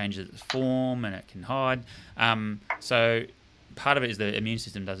changes its form, and it can hide. So part of it is the immune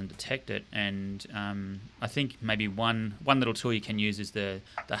system doesn't detect it, and I think maybe one little tool you can use is the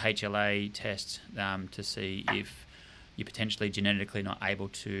HLA test to see if you're potentially genetically not able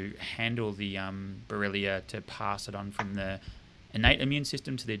to handle the Borrelia, to pass it on from the innate immune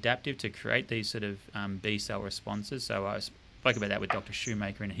system to the adaptive to create these sort of B cell responses. So I spoke about that with Dr.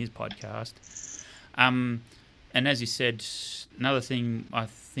 Shoemaker in his podcast. And as you said, another thing I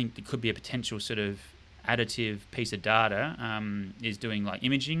think that could be a potential sort of additive piece of data is doing like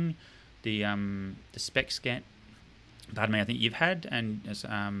imaging, the SPECT scan. Pardon me, I think you've had and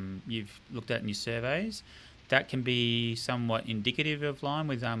you've looked at in your surveys. That can be somewhat indicative of Lyme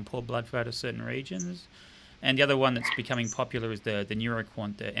with poor blood flow to certain regions. And the other one that's becoming popular is the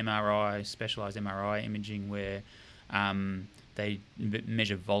NeuroQuant, the MRI, specialised MRI imaging, where they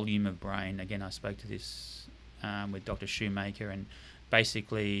measure volume of brain. Again, I spoke to this with Dr. Shoemaker, and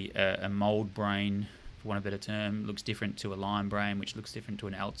basically a mould brain, for want of a better term, looks different to a Lyme brain, which looks different to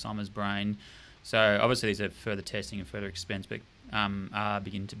an Alzheimer's brain. So obviously these are further testing and further expense, but are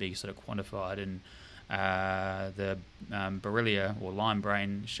beginning to be sort of quantified. And the Borrelia or Lyme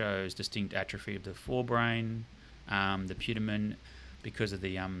brain shows distinct atrophy of the forebrain, the putamen, because of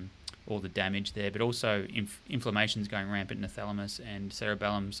the all the damage there, but also inflammation's going rampant in the thalamus and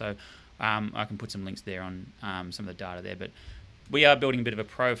cerebellum. So I can put some links there on some of the data there. But we are building a bit of a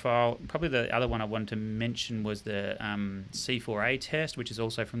profile. Probably the other one I wanted to mention was the C4A test, which is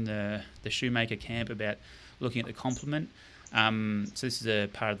also from the Shoemaker camp, about looking at the complement. So this is a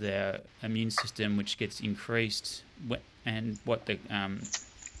part of their immune system which gets increased, and what the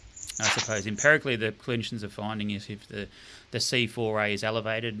I suppose empirically the clinicians are finding is if the C4A is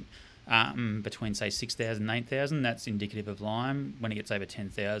elevated between say 6,000 and 8,000, that's indicative of Lyme. When it gets over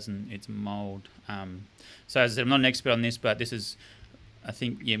 10,000, it's mould. So as I said, I'm not an expert on this, but this is, I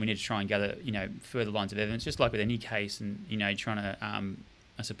think, we need to try and gather, further lines of evidence, just like with any case, and trying to,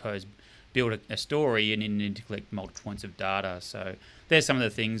 I suppose, build a story, and you need to collect multiple points of data. So there's some of the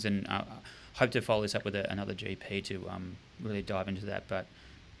things, and I hope to follow this up with another GP to really dive into that. But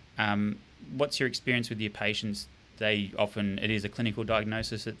what's your experience with your patients? It is a clinical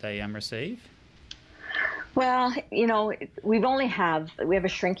diagnosis that they receive? Well, we have a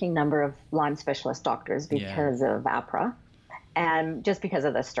shrinking number of Lyme specialist doctors because of APRA, and just because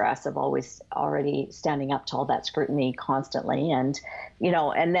of the stress of already standing up to all that scrutiny constantly. And,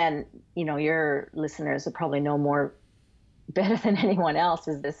 and then, your listeners would probably know more better than anyone else,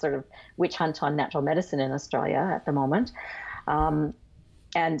 is this sort of witch hunt on natural medicine in Australia at the moment.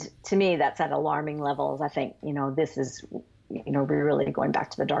 And to me, that's at alarming levels. I think, this is, we're really going back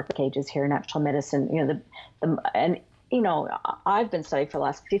to the dark ages here, natural medicine, I've been studying for the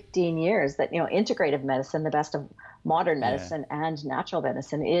last 15 years that, integrative medicine, the best of modern medicine and natural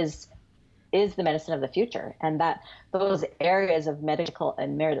medicine is the medicine of the future. And that those areas of medical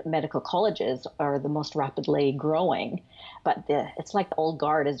and medical colleges are the most rapidly growing, but it's like the old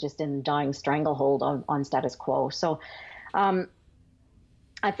guard is just in dying stranglehold on status quo. So,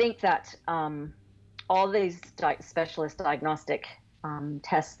 I think that all these specialist diagnostic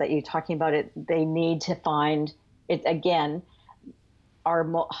tests that you're talking about, they need to find it again. Our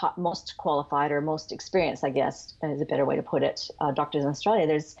most qualified or most experienced, I guess, is a better way to put it, doctors in Australia.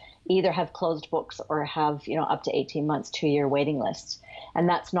 There's either have closed books or have up to 18 months, 2-year waiting lists, and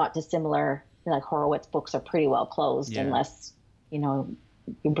that's not dissimilar. Like Horowitz books are pretty well closed unless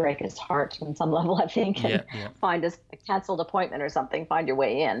you break his heart on some level, I think, and find a canceled appointment or something, find your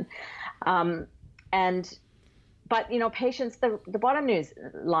way in. But patients, the bottom news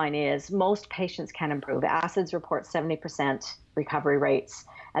line is most patients can improve. Acids report 70% recovery rates.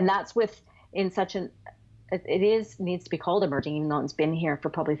 And that's needs to be called emerging, even though it's been here for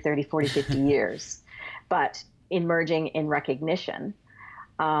probably 30, 40, 50 years, but emerging in recognition.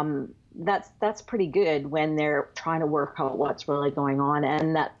 That's pretty good when they're trying to work out what's really going on,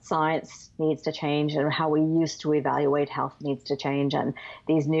 and that science needs to change, and how we used to evaluate health needs to change, and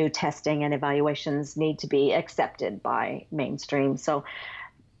these new testing and evaluations need to be accepted by mainstream. So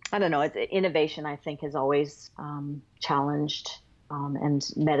I don't know, innovation, I think, is always challenged, and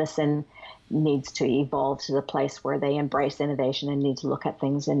medicine needs to evolve to the place where they embrace innovation and need to look at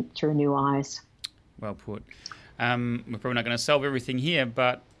things through new eyes. Well put. We're probably not going to solve everything here,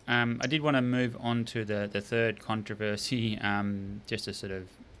 but I did want to move on to the third controversy, just to sort of,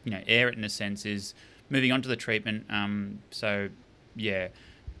 air it in a sense, is moving on to the treatment.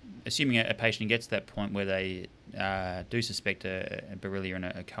 Assuming a patient gets to that point where they do suspect a Borrelia and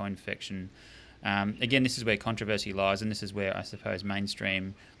a co-infection, again, this is where controversy lies, and this is where I suppose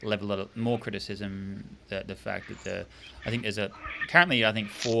mainstream level a lot more criticism. The fact that I think there's currently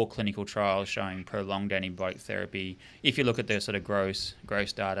 4 clinical trials showing prolonged antibiotic therapy. If you look at the sort of gross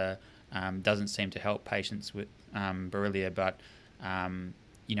data, doesn't seem to help patients with Borrelia, but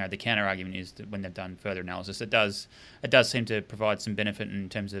the counter argument is that when they've done further analysis, it does seem to provide some benefit in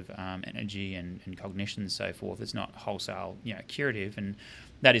terms of energy and cognition and so forth. It's not wholesale, curative, and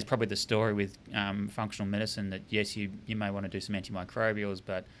that is probably the story with functional medicine, that yes, you may want to do some antimicrobials,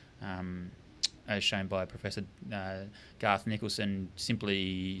 but as shown by Professor Garth Nicholson,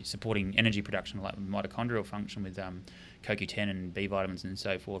 simply supporting energy production like mitochondrial function with CoQ10 and B vitamins and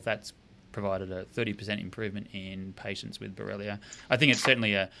so forth, that's provided a 30% improvement in patients with Borrelia. I think it's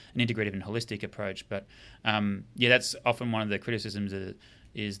certainly an integrative and holistic approach, but that's often one of the criticisms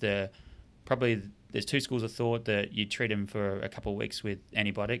is probably there's two schools of thought that you treat them for a couple of weeks with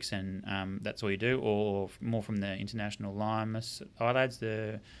antibiotics and that's all you do, or more from the International Lyme ILADS,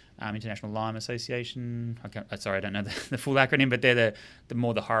 the International Lyme Association. I don't know the full acronym, but they're the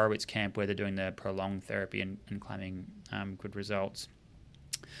more the Horowitz camp where they're doing the prolonged therapy and claiming good results.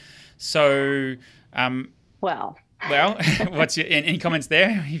 So, well, what's any comments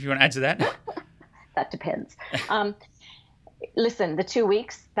there if you want to add to that? That depends. Listen, the 2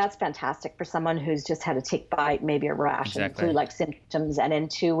 weeks, that's fantastic for someone who's just had a tick bite, maybe a rash and flu-like symptoms, and in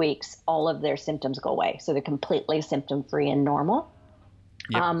 2 weeks, all of their symptoms go away. So they're completely symptom-free and normal,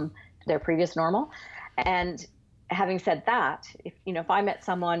 their previous normal. And having said that, if I met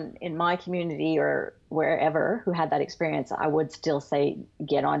someone in my community or wherever who had that experience, I would still say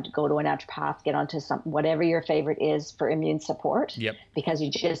go to a naturopath, get onto whatever your favorite is for immune support, because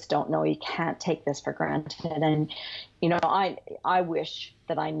you just don't know. You can't take this for granted. And I wish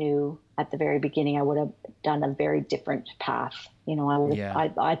that I knew at the very beginning. I would have done a very different path.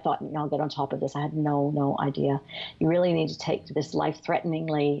 I thought, I'll get on top of this. I had no idea. You really need to take this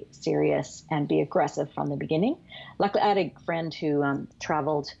life-threateningly serious and be aggressive from the beginning. Luckily, I had a friend who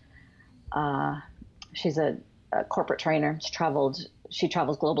traveled. She's a corporate trainer. She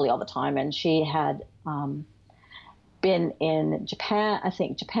travels globally all the time, and she had been in Japan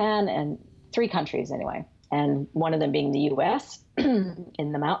and 3 countries anyway, and one of them being the U.S.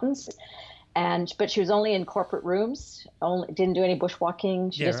 in the mountains. But she was only in corporate rooms, didn't do any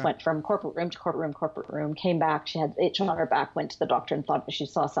bushwalking. She went from corporate room to corporate room, came back. She had itch on her back, went to the doctor and thought she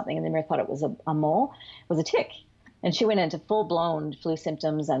saw something in the mirror, thought it was a mole. It was a tick. And she went into full-blown flu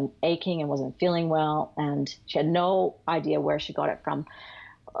symptoms and aching and wasn't feeling well. And she had no idea where she got it from.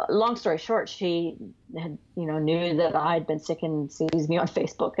 Long story short, she had, knew that I'd been sick and sees me on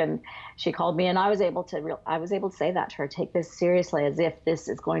Facebook, and she called me, and I was able to say that to her, take this seriously, as if this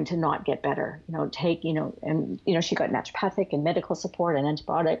is going to not get better. She got naturopathic and medical support and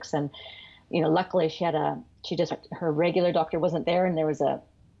antibiotics, and luckily her regular doctor wasn't there, and there was a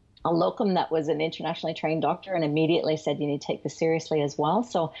locum that was an internationally trained doctor and immediately said, you need to take this seriously as well.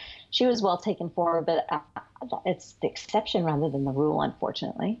 So she was well taken for, but it's the exception rather than the rule,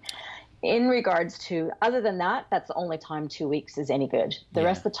 unfortunately. In regards to, other than that, that's the only time 2 weeks is any good. The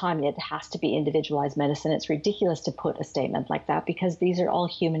rest of the time, it has to be individualized medicine. It's ridiculous to put a statement like that because these are all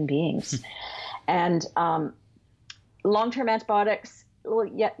human beings. And long-term antibiotics, well,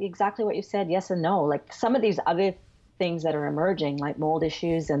 yeah, exactly what you said, yes and no. Like some of these other things that are emerging, like mold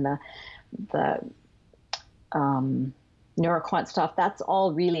issues and the neuroquant stuff, that's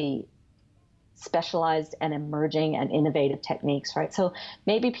all really specialized and emerging and innovative techniques, right? So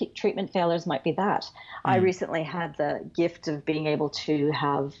maybe treatment failures might be that. I recently had the gift of being able to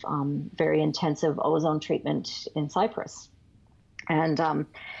have very intensive ozone treatment in Cyprus, and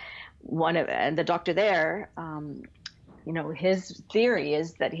the doctor there, his theory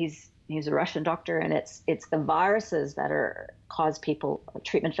is that he's a Russian doctor, and it's the viruses that cause people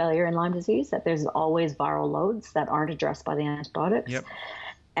treatment failure in Lyme disease, that there's always viral loads that aren't addressed by the antibiotics.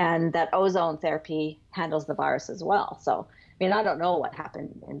 And that ozone therapy handles the virus as well. So, I don't know what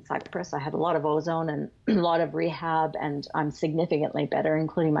happened in Cyprus. I had a lot of ozone and a lot of rehab, and I'm significantly better,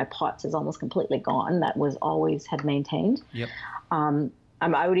 including my POTS is almost completely gone. That was always had maintained.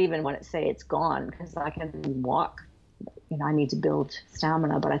 I would even want to say it's gone because I can walk. I need to build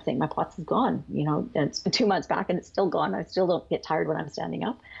stamina, but I think my POTS is gone. And it's been 2 months back and it's still gone. I still don't get tired when I'm standing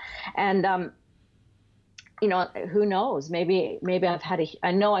up. And, who knows? Maybe I've had a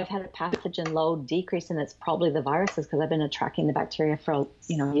pathogen load decrease, and it's probably the viruses because I've been tracking the bacteria for,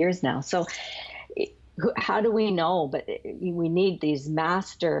 years now. So how do we know? But we need these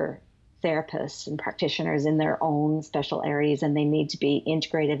master therapists and practitioners in their own special areas, and they need to be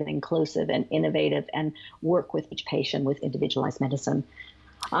integrative and inclusive and innovative and work with each patient with individualized medicine.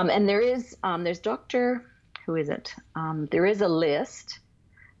 And there's Dr. Who is it? There is a list.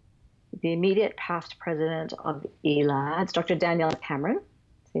 The immediate past president of ELADS, Dr. Daniel Cameron.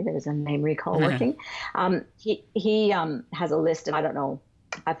 See, there's a name recall working. He has a list, and I don't know.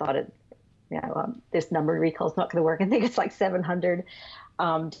 I thought this number recall is not going to work. I think it's like 700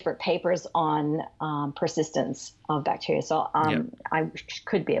 different papers on persistence of bacteria. So I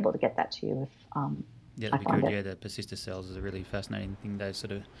could be able to get that to you if that'd be good. Yeah, the persistent cells is a really fascinating thing. Those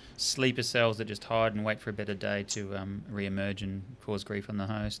sort of sleeper cells that just hide and wait for a better day to re-emerge and cause grief on the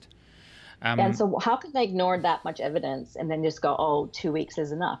host. And so how can they ignore that much evidence and then just go, 2 weeks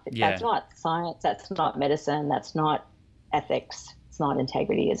is enough? That's not science. That's not medicine. That's not ethics. It's not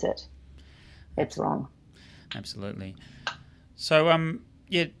integrity, is it? It's wrong. Absolutely. So,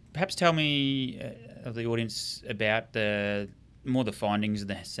 perhaps tell me of the audience about the more the findings of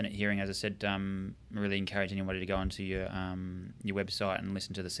the Senate hearing. As I said, I really encourage anybody to go onto your website and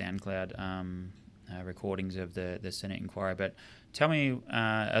listen to the SoundCloud recordings of the Senate inquiry. But tell me,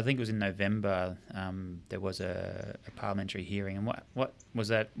 I think it was in November, there was a parliamentary hearing, and what was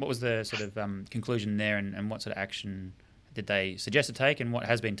that? What was the sort of conclusion there, and what sort of action did they suggest to take, and what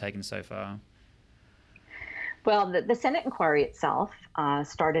has been taken so far? Well, the Senate inquiry itself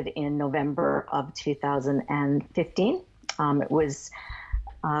started in November of 2015. It was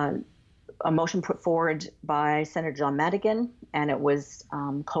a motion put forward by Senator John Madigan, and it was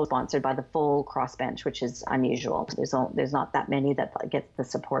co-sponsored by the full crossbench, which is unusual. There's not that many that get the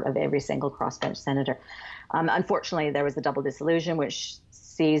support of every single crossbench senator. Unfortunately, there was a double dissolution, which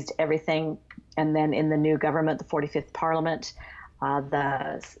seized everything. And then in the new government, the 45th Parliament,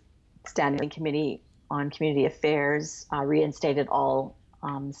 the Standing Committee on Community Affairs reinstated all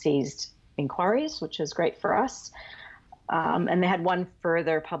seized inquiries, which was great for us. And they had one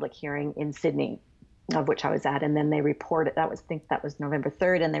further public hearing in Sydney, of which I was at, and then they reported. I think that was November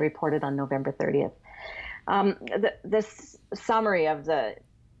 3rd, and they reported on November 30th. This summary of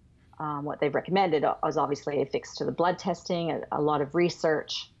what they've recommended was obviously a fix to the blood testing, a lot of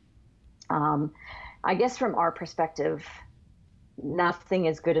research. I guess from our perspective, nothing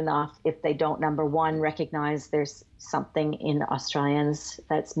is good enough if they don't, number one, recognize there's something in Australians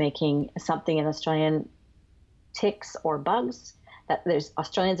that's making something in Australian ticks or bugs, that there's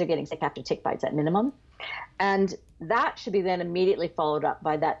Australians are getting sick after tick bites at minimum. And that should be then immediately followed up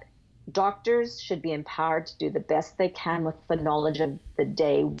by that doctors should be empowered to do the best they can with the knowledge of the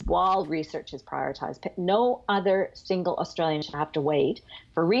day while research is prioritized. No other single Australian should have to wait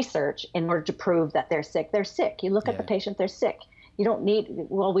for research in order to prove that they're sick. They're sick. You look at the patient, they're sick. You don't need,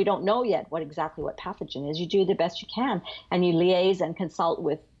 well, we don't know yet exactly what pathogen is. You do the best you can, and you liaise and consult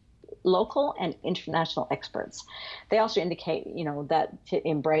with local and international experts. They also indicate, that to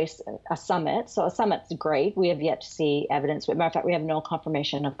embrace a summit. So a summit's great. We have yet to see evidence. As a matter of fact, we have no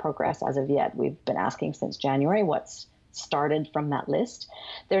confirmation of progress as of yet. We've been asking since January what's started from that list.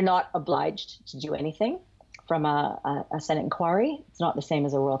 They're not obliged to do anything from a Senate inquiry. It's not the same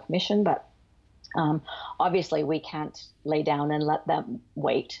as a Royal Commission, but obviously we can't lay down and let them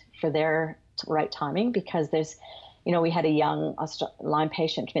wait for their right timing, because there's, we had a young Lyme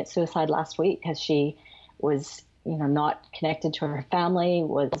patient commit suicide last week because she was, not connected to her family,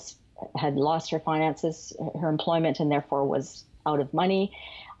 had lost her finances, her employment, and therefore was out of money,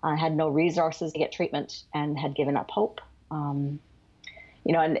 had no resources to get treatment, and had given up hope. And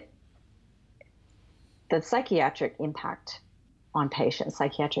the psychiatric impact on patients,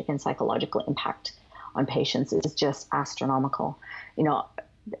 psychiatric and psychological impact on patients is just astronomical.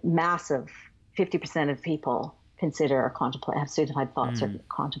 Massive 50% of people consider or have suicide thoughts or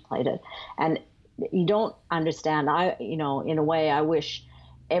contemplated. And you don't understand. In a way, I wish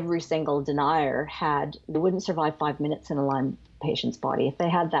every single denier they wouldn't survive 5 minutes in a Lyme patient's body. If they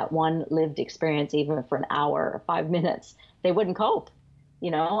had that one lived experience, even for an hour or 5 minutes, they wouldn't cope,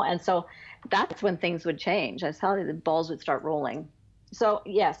 and so that's when things would change. That's how the balls would start rolling. So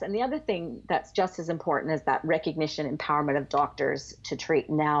yes, and the other thing that's just as important is that recognition, empowerment of doctors to treat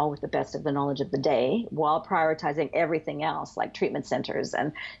now with the best of the knowledge of the day, while prioritizing everything else like treatment centers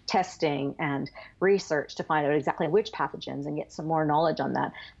and testing and research to find out exactly which pathogens and get some more knowledge on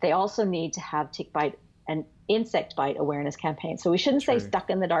that. They also need to have tick bite and insect bite awareness campaigns. So we shouldn't say stuck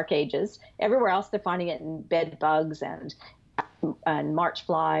in the dark ages. Everywhere else they're finding it in bed bugs and March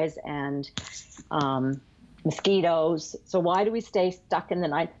flies and mosquitoes. So why do we stay stuck in the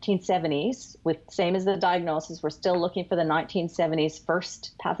 1970s with same as the diagnosis? We're still looking for the 1970s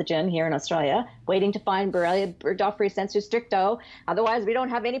first pathogen here in Australia, waiting to find Borrelia burgdorferi sensu stricto. Otherwise, we don't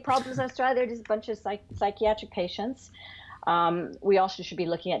have any problems in Australia. They're just a bunch of psychiatric patients. We also should be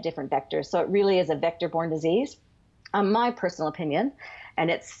looking at different vectors. So it really is a vector-borne disease. My personal opinion, and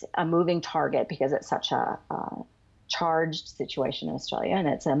it's a moving target because it's such a charged situation in Australia, and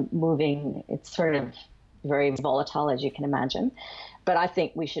it's sort of very volatile, as you can imagine. But I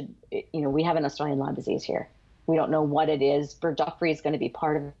think we should, we have an Australian Lyme disease here. We don't know what it is. Burgdorferi is going to be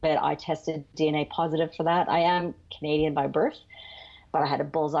part of it. I tested DNA positive for that. I am Canadian by birth, but I had a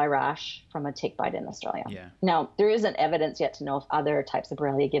bullseye rash from a tick bite in Australia. Yeah. Now, there isn't evidence yet to know if other types of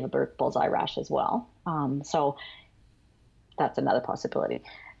Borrelia give a bullseye rash as well. So that's another possibility.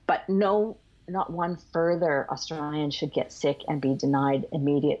 But no, not one further Australian should get sick and be denied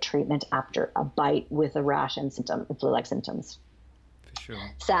immediate treatment after a bite with a rash and flu-like symptoms. For sure.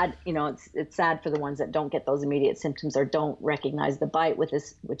 Sad, it's sad for the ones that don't get those immediate symptoms or don't recognize the bite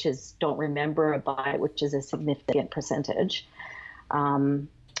don't remember a bite, which is a significant percentage.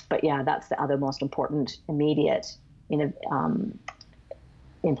 But yeah, that's the other most important immediate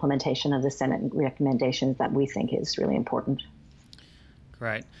implementation of the Senate recommendations that we think is really important.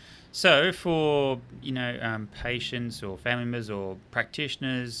 Great. So for patients or family members or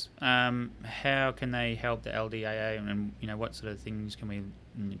practitioners, how can they help the LDAA, and what sort of things can we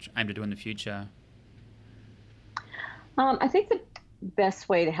aim to do in the future? I think the best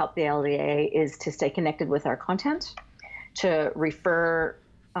way to help the LDAA is to stay connected with our content, to refer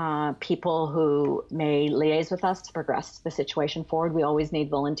people who may liaise with us to progress the situation forward. We always need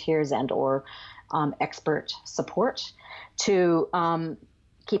volunteers and or expert support to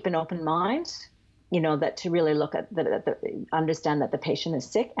keep an open mind, that to really look at understand that the patient is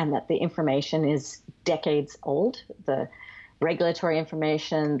sick and that the information is decades old. The regulatory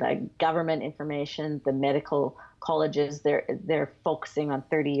information, the government information, the medical colleges, they're focusing on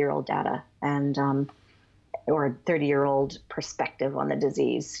 30-year-old data and or a 30-year-old perspective on the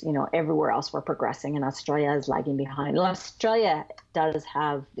disease. Everywhere else we're progressing, and Australia is lagging behind. Well, Australia does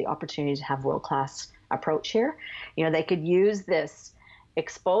have the opportunity to have world-class approach here. They could use this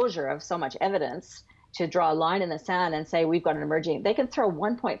exposure of so much evidence to draw a line in the sand and say we've got an emerging. They can throw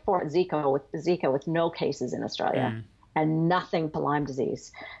 1.4 Zika with no cases in Australia and nothing to Lyme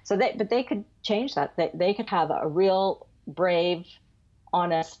disease. But they could change that. They could have a real brave,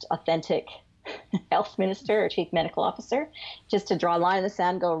 honest, authentic health minister or chief medical officer just to draw a line in the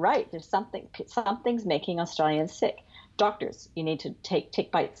sand. Go right. There's something's making Australians sick. Doctors, you need to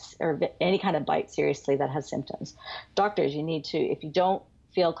take bites or any kind of bite seriously that has symptoms. Doctors, you need to, if you don't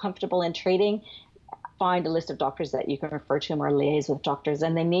feel comfortable in treating, find a list of doctors that you can refer to them or liaise with doctors.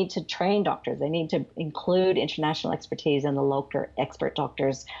 And they need to train doctors. They need to include international expertise and the local expert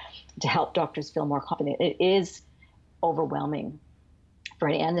doctors to help doctors feel more confident. It is overwhelming.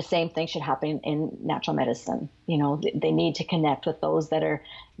 And the same thing should happen in natural medicine. They need to connect with those that are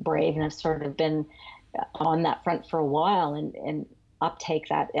brave and have sort of been on that front for a while and uptake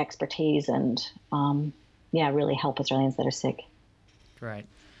that expertise and really help Australians that are sick. Great.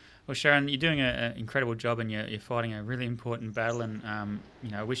 Well, Sharon, you're doing an incredible job, and you're fighting a really important battle, and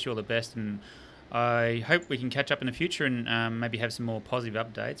I wish you all the best, and I hope we can catch up in the future and maybe have some more positive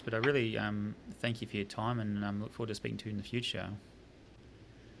updates. But I really thank you for your time, and look forward to speaking to you in the future.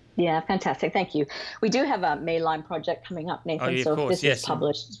 Yeah, fantastic. Thank you. We do have a May Lyme project coming up, Nathan. Of course, if this is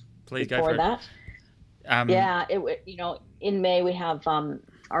published please before go for that. In May we have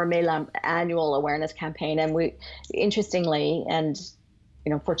our May Lyme annual awareness campaign, and we, interestingly and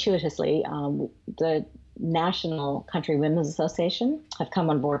fortuitously, the National Country Women's Association have come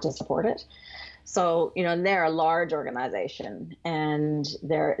on board to support it. So, they're a large organization, and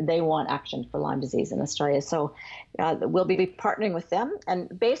they want action for Lyme disease in Australia. So we'll be partnering with them.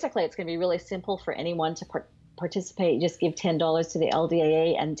 And basically, it's going to be really simple for anyone to participate. Just give $10 to the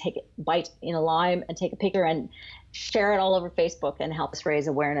LDAA and bite in a Lyme and take a picture and share it all over Facebook and help us raise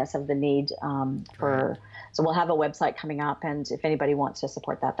awareness of the need for. So we'll have a website coming up, and if anybody wants to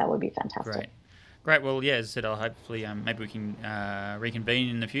support that would be fantastic. Great. Well, as I said, I'll hopefully maybe we can reconvene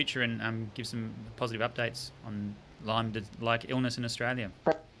in the future and give some positive updates on Lyme-like illness in Australia.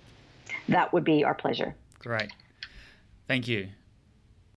 That would be our pleasure. Great. Thank you.